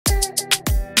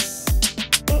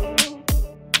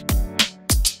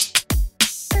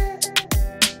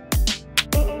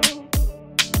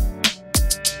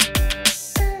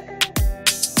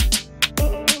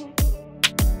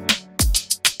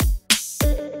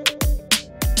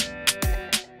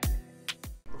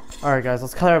Alright guys,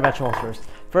 let's cut our vegetables first.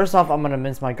 First off, I'm gonna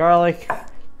mince my garlic.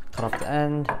 Cut off the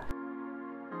end.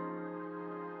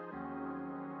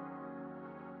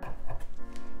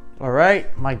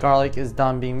 Alright, my garlic is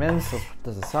done being minced. Let's put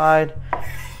this aside.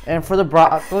 And for the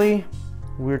broccoli,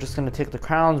 we're just gonna take the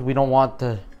crowns. We don't want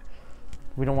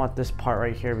this part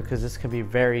right here because this can be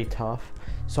very tough.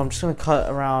 So I'm just gonna cut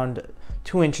around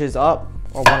 2 inches up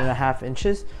or 1.5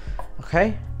 inches.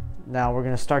 Okay, now we're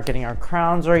gonna start getting our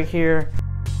crowns right here.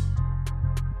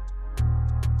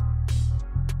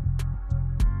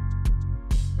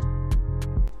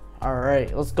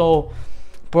 Alright, let's go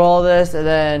broil this, and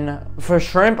then for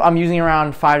shrimp I'm using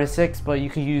around 5 to 6, but you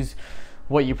can use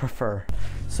what you prefer.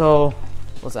 So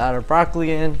let's add our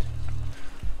broccoli in.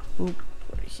 Oop,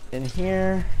 in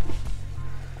here.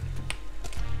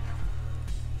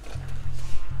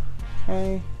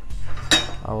 Okay,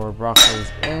 our broccoli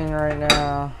is in right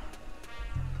now.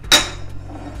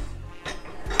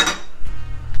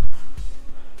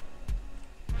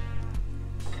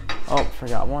 Oh,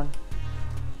 forgot one.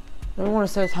 We want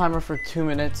to set a timer for 2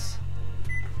 minutes.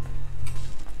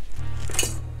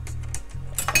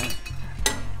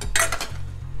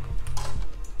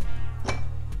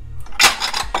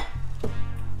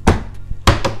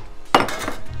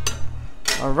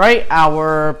 Alright,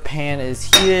 our pan is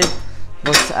heated.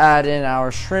 Let's add in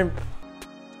our shrimp.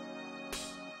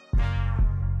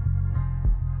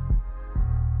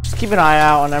 Just keep an eye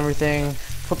out on everything.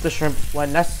 Flip the shrimp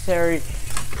when necessary.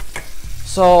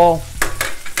 So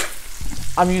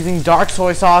I'm using dark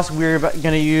soy sauce. We're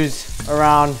gonna use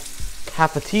around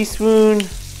half a teaspoon.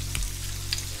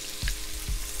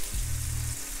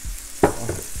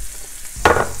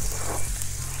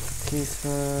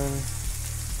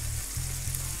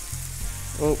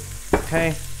 Oh,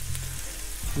 okay.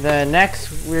 Then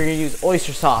next we're gonna use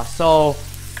oyster sauce. So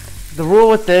the rule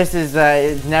with this is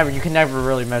that you can never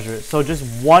really measure it. So just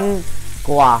 1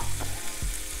 glop.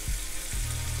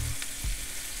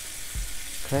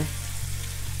 Okay.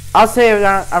 I'll say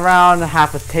around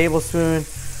half a tablespoon.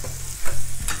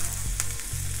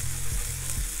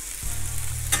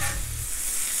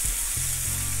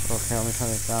 Okay, let me turn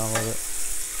this down a little bit.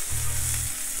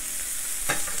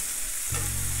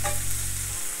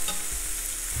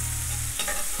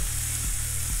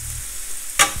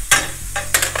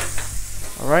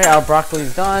 Alright, our broccoli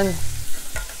is done.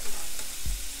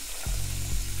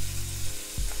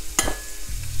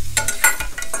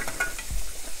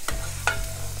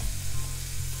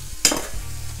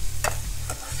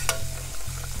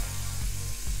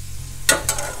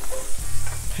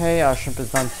 Okay, our shrimp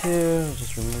is done too.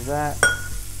 Just remove that.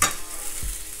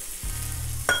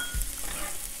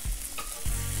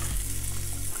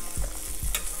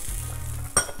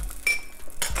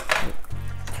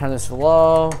 Turn this to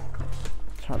low.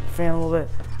 Turn the fan a little bit.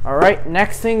 All right,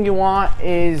 next thing you want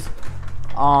is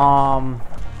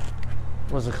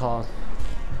what's it called?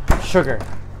 Sugar.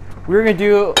 We're gonna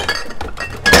do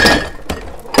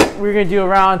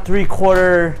around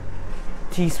 3/4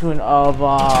 teaspoon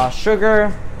of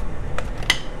sugar.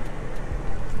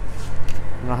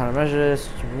 I don't know how to measure this.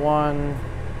 Around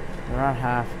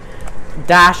half.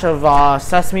 Dash of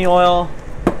sesame oil.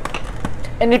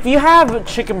 And if you have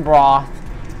chicken broth,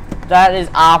 that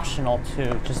is optional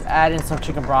too. Just add in some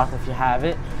chicken broth if you have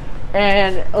it,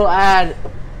 and it'll add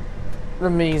an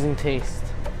amazing taste.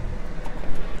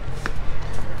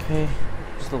 Okay,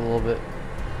 just a little bit.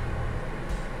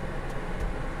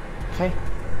 Okay.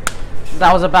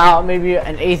 That was about maybe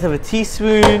 1/8 of a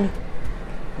teaspoon.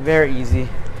 Very easy.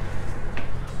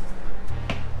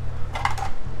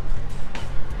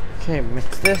 Okay,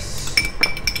 mix this.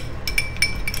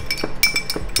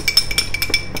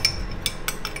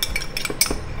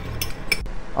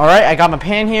 Alright, I got my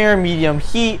pan here, medium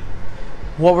heat.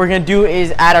 What we're gonna do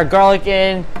is add our garlic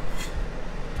in.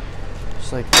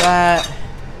 Just like that.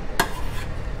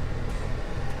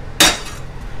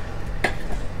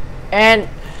 And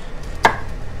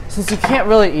since you can't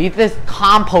really eat this,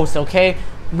 compost, okay?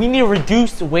 We need to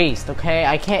reduce waste, okay?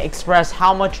 I can't express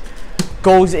how much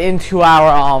goes into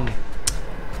our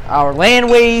land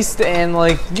waste, and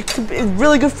like it's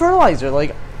really good fertilizer.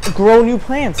 Like grow new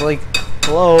plants. Like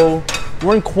hello,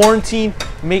 we're in quarantine.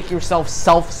 Make yourself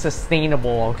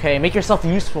self-sustainable, okay? Make yourself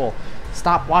useful.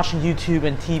 Stop watching YouTube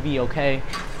and TV, okay?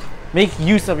 Make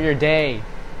use of your day.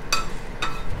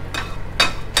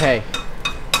 Okay.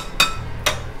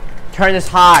 Turn this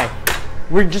high.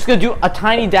 We're just gonna do a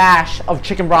tiny dash of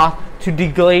chicken broth to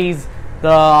deglaze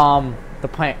the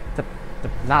pan.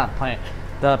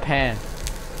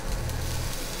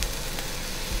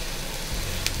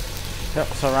 Yep,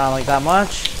 so around like that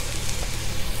much.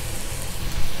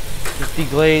 Just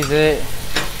deglaze it.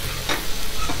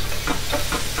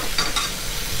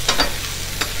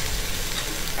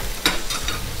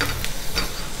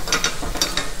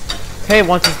 Okay,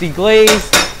 once it's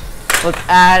deglazed, let's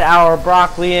add our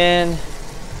broccoli in.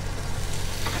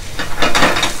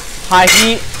 High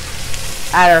heat.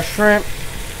 Add our shrimp.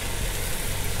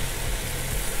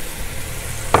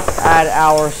 Add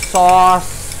our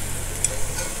sauce.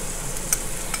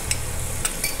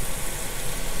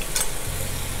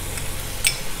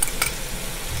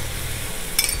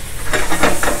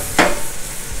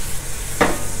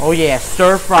 Oh yeah,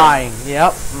 stir frying.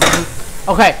 Yep.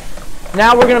 Okay,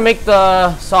 now we're gonna make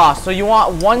the sauce. So you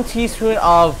want 1 teaspoon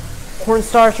of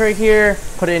cornstarch right here.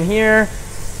 Put it in here.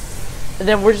 And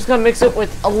then we're just gonna mix it with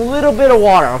a little bit of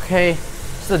water, okay?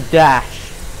 Just a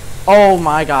dash. Oh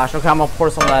my gosh. Okay, I'm gonna pour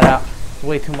some of that out. It's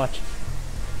way too much.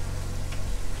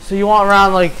 So you want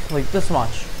around like this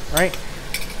much, right?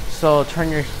 So turn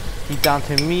your heat down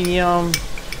to medium.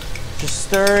 Just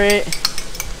stir it.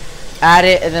 Add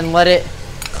it and then let it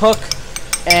cook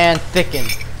and thicken.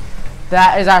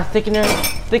 That is our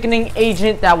thickening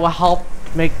agent that will help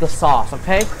make the sauce,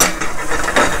 okay?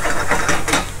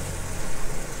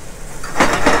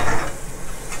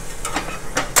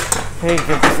 Okay,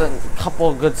 give this a couple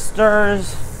of good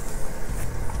stirs.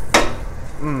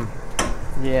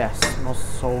 Yeah, smells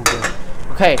so good.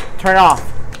 Okay, turn it off.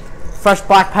 Fresh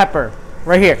black pepper,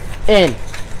 right here, in.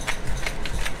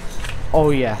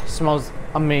 Oh yeah, smells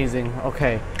amazing.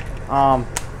 Okay,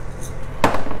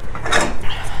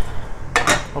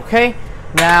 okay,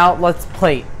 now let's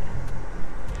plate.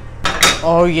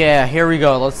 Oh yeah, here we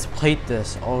go. Let's plate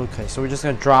this. Okay, so we're just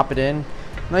gonna drop it in,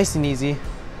 nice and easy.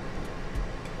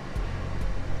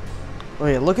 Oh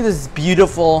yeah, look at this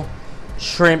beautiful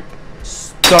shrimp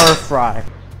stir fry.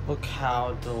 Look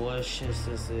how delicious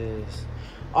this is.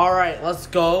 Alright, let's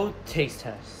go taste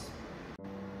test.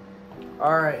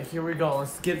 Alright, here we go.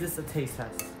 Let's give this a taste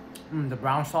test. The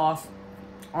brown sauce,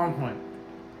 on point.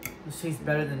 This tastes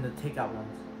better than the takeout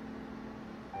ones.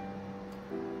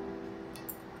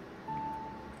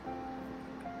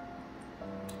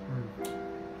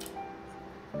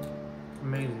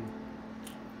 Amazing.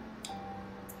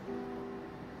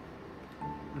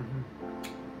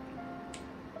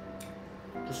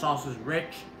 The sauce is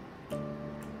rich,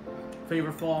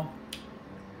 flavorful.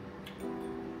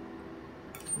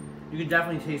 You can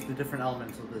definitely taste the different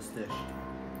elements of this dish.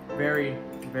 Very,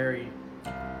 very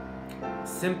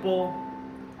simple,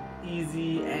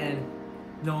 easy, and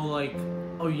no like,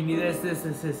 oh you need this. This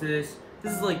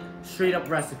is like straight up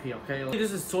recipe, okay? Like,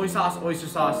 this is soy sauce, oyster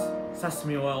sauce,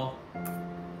 sesame oil,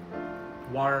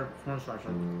 water, cornstarch.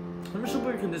 Like, how much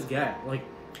sugar can this get? Like,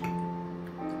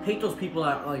 hate those people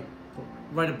that like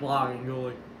write a blog and go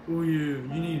like, oh yeah,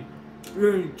 you need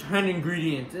 10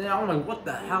 ingredients. And I'm like, what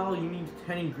the hell? You need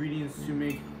 10 ingredients to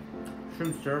make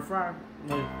shrimp stir fry?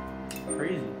 Like,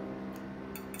 crazy.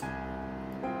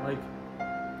 Like,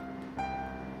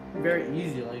 very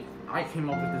easy. Like, I came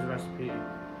up with this recipe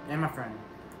and my friend.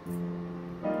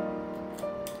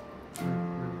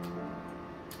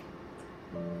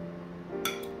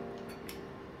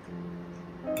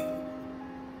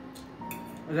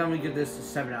 And then we give this a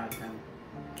 7 out of 10.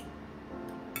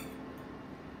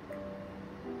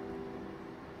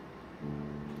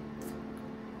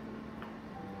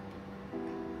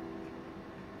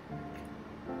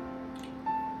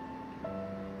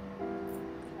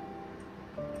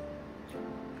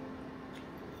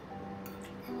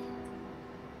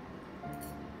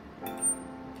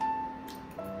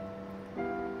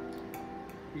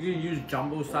 You can use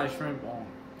jumbo size shrimp. Oh.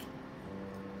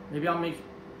 Maybe I'll make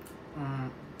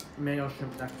mayo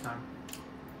shrimp next time.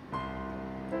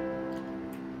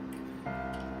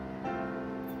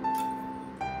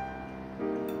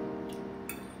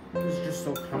 This is just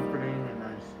so comforting and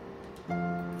nice.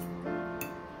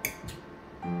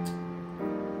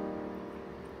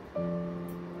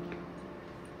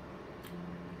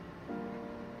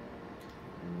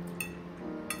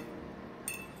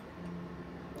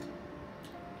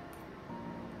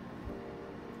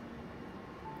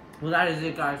 Well, that is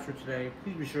it, guys, for today.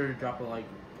 Please be sure to drop a like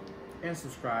and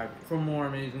subscribe for more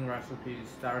amazing recipes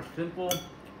that are simple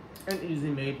and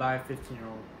easily made by a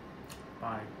 15-year-old.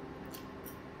 Bye.